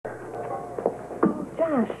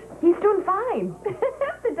gosh, he's doing fine.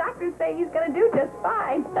 The doctors say he's going to do just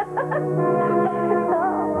fine.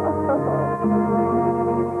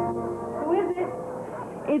 Who is it?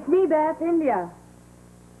 It's me, Beth, India.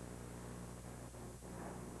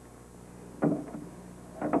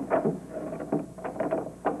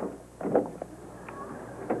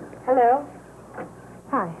 Hello?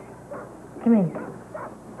 Hi. Come in.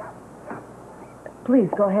 Please,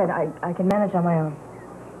 go ahead. I can manage on my own.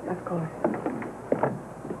 Of course.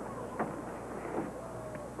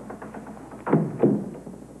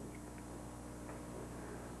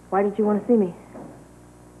 Why did you want to see me?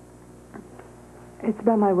 It's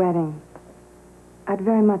about my wedding. I'd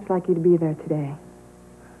very much like you to be there today.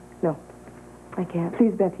 No, I can't.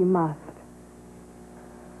 Please, Beth, you must.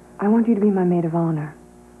 I want you to be my maid of honor.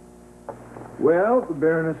 Well, the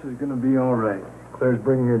Baroness is going to be all right. Claire's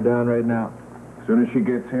bringing her down right now. As soon as she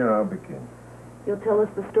gets here, I'll begin. You'll tell us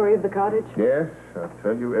the story of the cottage? Yes, I'll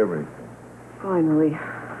tell you everything. Finally.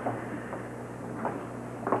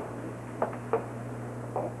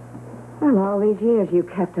 Well, all these years you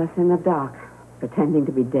kept us in the dark, pretending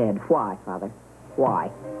to be dead. Why, Father?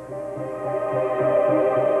 Why?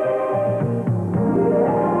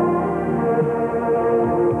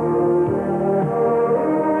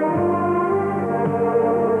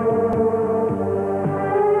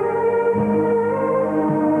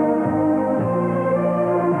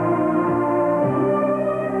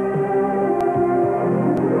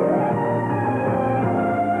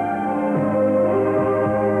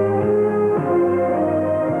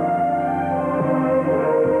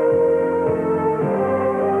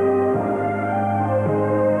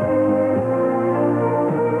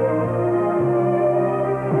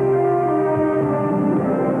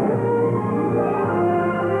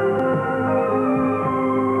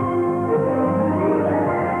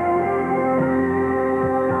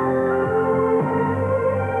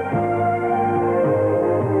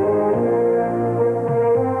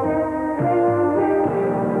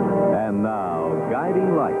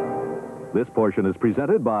 This portion is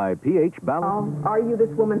presented by P.H. Ballard. Are you this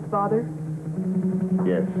woman's father?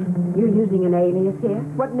 Yes. You're using an alias here?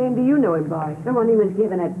 What name do you know him by? The one he was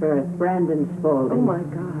given at birth, Brandon Spaulding. Oh, my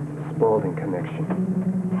God. Spaulding connection.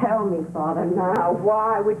 Tell me, Father, now,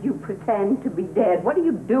 why would you pretend to be dead? What are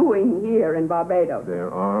you doing here in Barbados? There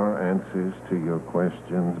are answers to your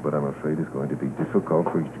questions, but I'm afraid it's going to be difficult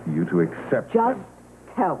for you to accept Just them.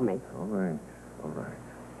 tell me. All right, all right.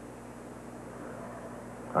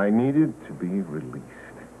 I needed to be released.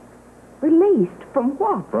 Released? From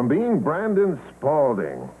what? From being Brandon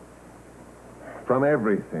Spaulding. From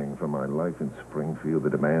everything. From my life in Springfield, the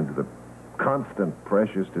demands of the constant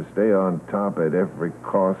pressures to stay on top at every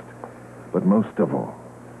cost. But most of all,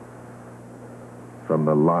 from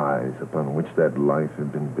the lies upon which that life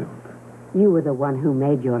had been built. You were the one who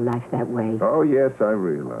made your life that way. Oh, yes, I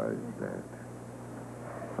realized that.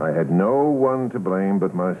 I had no one to blame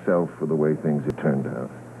but myself for the way things had turned out.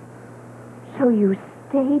 So you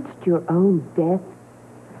staged your own death?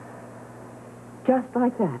 Just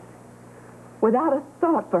like that? Without a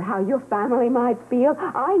thought for how your family might feel?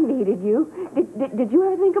 I needed you. Did you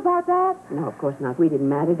ever think about that? No, of course not. We didn't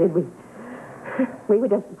matter, did we? We were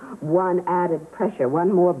just one added pressure,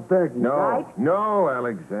 one more burden, right? No,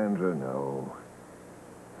 Alexandra, no.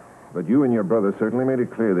 But you and your brother certainly made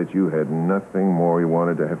it clear that you had nothing more you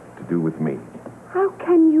wanted to have to do with me. How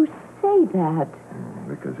can you say that?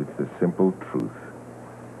 Because it's the simple truth.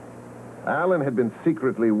 Alan had been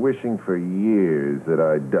secretly wishing for years that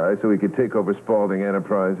I'd die so he could take over Spaulding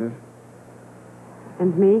Enterprises.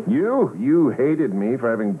 And me? You hated me for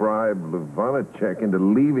having bribed Levanacek into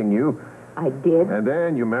leaving you. I did. And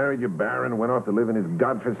then you married your baron, went off to live in his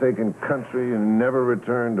godforsaken country, and never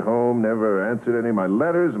returned home, never answered any of my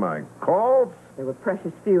letters, my calls. There were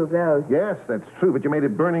precious few of those. Yes, that's true, but you made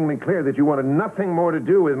it burningly clear that you wanted nothing more to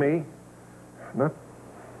do with me. Not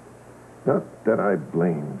that I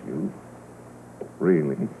blamed you.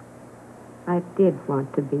 Really. I did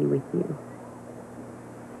want to be with you.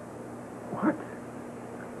 What?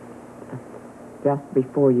 Just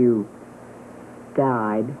before you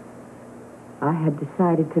died, I had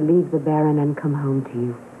decided to leave the Baron and come home to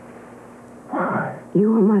you. Why?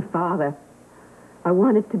 You were my father. I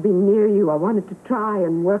wanted to be near you. I wanted to try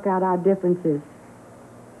and work out our differences.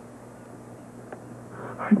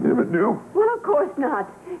 I never knew. Well, of course not.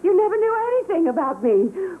 You never knew anything about me.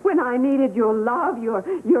 When I needed your love,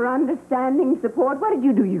 your understanding, support, what did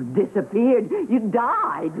you do? You disappeared. You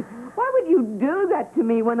died. Why would you do that to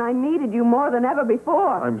me when I needed you more than ever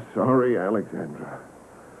before? I'm sorry, Alexandra.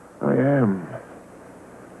 I am.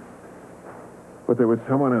 But there was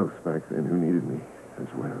someone else back then who needed me as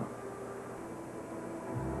well.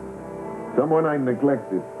 Someone I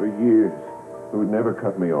neglected for years, who'd never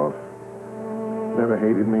cut me off, never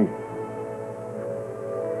hated me.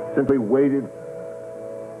 Simply waited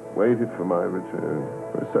for my return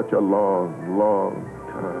for such a long, long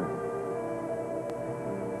time.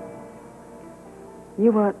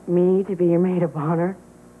 You want me to be your maid of honor?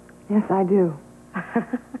 Yes, I do.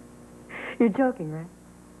 You're joking, right?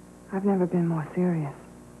 I've never been more serious.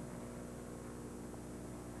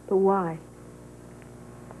 But why?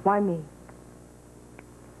 Why me?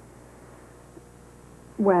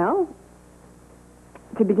 Well,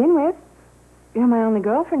 to begin with, you're my only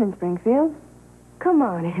girlfriend in Springfield. Come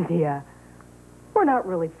on, India. We're not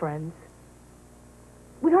really friends.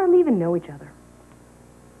 We hardly even know each other.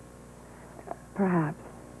 Perhaps.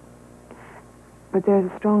 But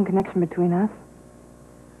there's a strong connection between us.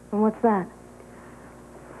 And what's that?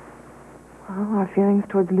 Well, our feelings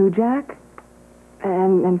towards Lou Jack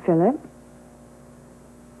and Philip.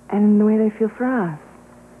 And the way they feel for us.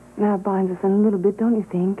 That binds us in a little bit, don't you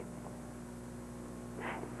think?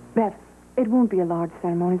 Beth, it won't be a large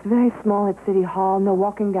ceremony. It's very small at City Hall. No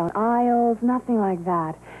walking down aisles, nothing like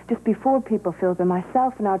that. Just before people, Philip and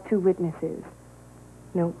myself and our 2 witnesses.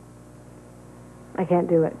 No. I can't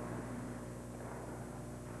do it.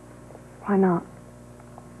 Why not?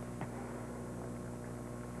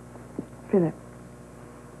 Philip.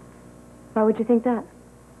 Why would you think that?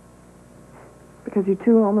 Because you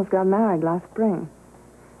 2 almost got married last spring.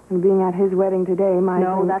 And being at his wedding today might...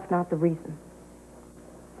 No, that's not the reason.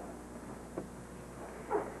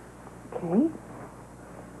 Okay.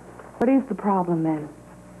 What is the problem, then?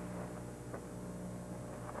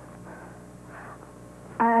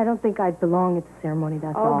 I don't think I'd belong at the ceremony,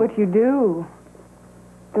 that's all. Oh, but you do.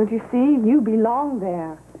 Don't you see? You belong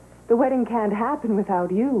there. The wedding can't happen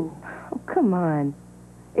without you. Oh, come on.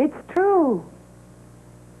 It's true.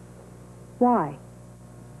 Why?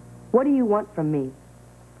 What do you want from me?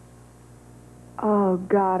 Oh,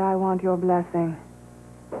 God, I want your blessing.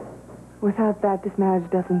 Without that, this marriage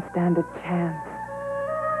doesn't stand a chance.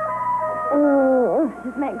 Oh,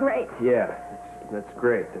 isn't that great? Yeah, that's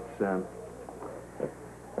great.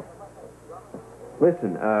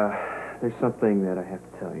 Listen, there's something that I have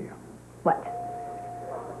to tell you. What?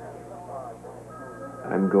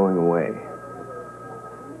 I'm going away.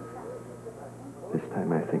 This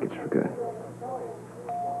time I think it's for good.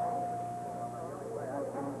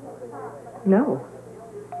 No.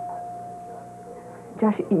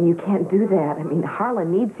 Josh, you can't do that. I mean,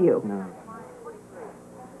 Harlan needs you. No.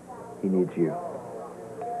 He needs you.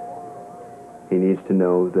 He needs to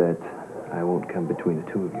know that I won't come between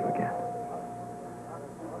the 2 of you again.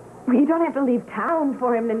 Well, you don't have to leave town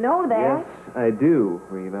for him to know that. Yes, I do,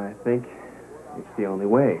 Reva. I think it's the only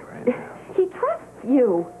way right now. He trusts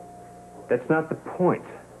you. That's not the point.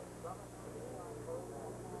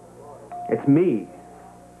 It's me.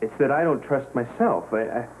 It's that I don't trust myself.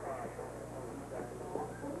 I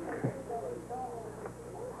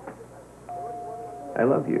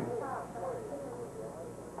love you.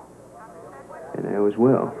 And I always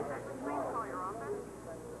will.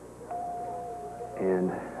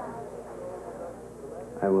 And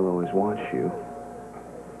I will always want you.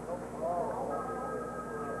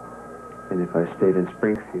 And if I stayed in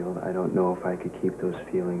Springfield, I don't know if I could keep those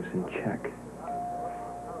feelings in check.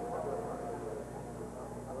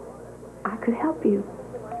 I could help you.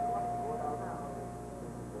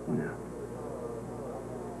 No.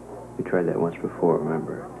 We tried that once before,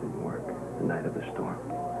 remember? It didn't work. The night of the storm.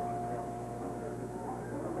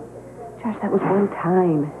 Josh, that was one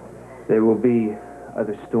time. There will be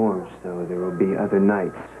other storms, though. There will be other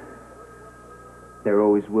nights. There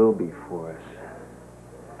always will be for us.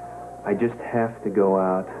 I just have to go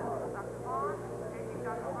out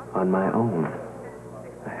on my own.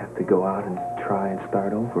 I have to go out and try and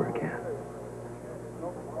start over again.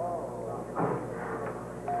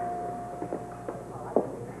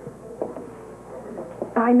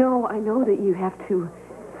 I know that you have to...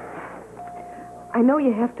 I know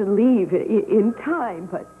you have to leave in time,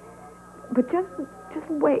 but just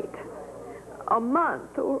wait. A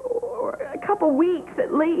month or a couple weeks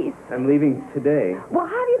at least. I'm leaving today. Well,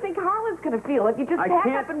 how do you think Harlan's going to feel if you just I pack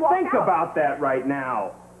can't up and walk think out? about that right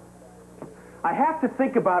now. I have to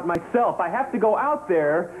think about myself. I have to go out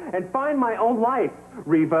there and find my own life,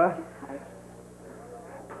 Reva.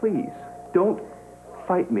 Please, don't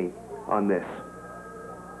fight me on this.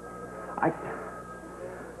 I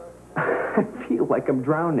feel like I'm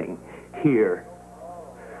drowning here.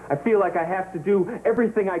 I feel like I have to do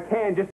everything I can just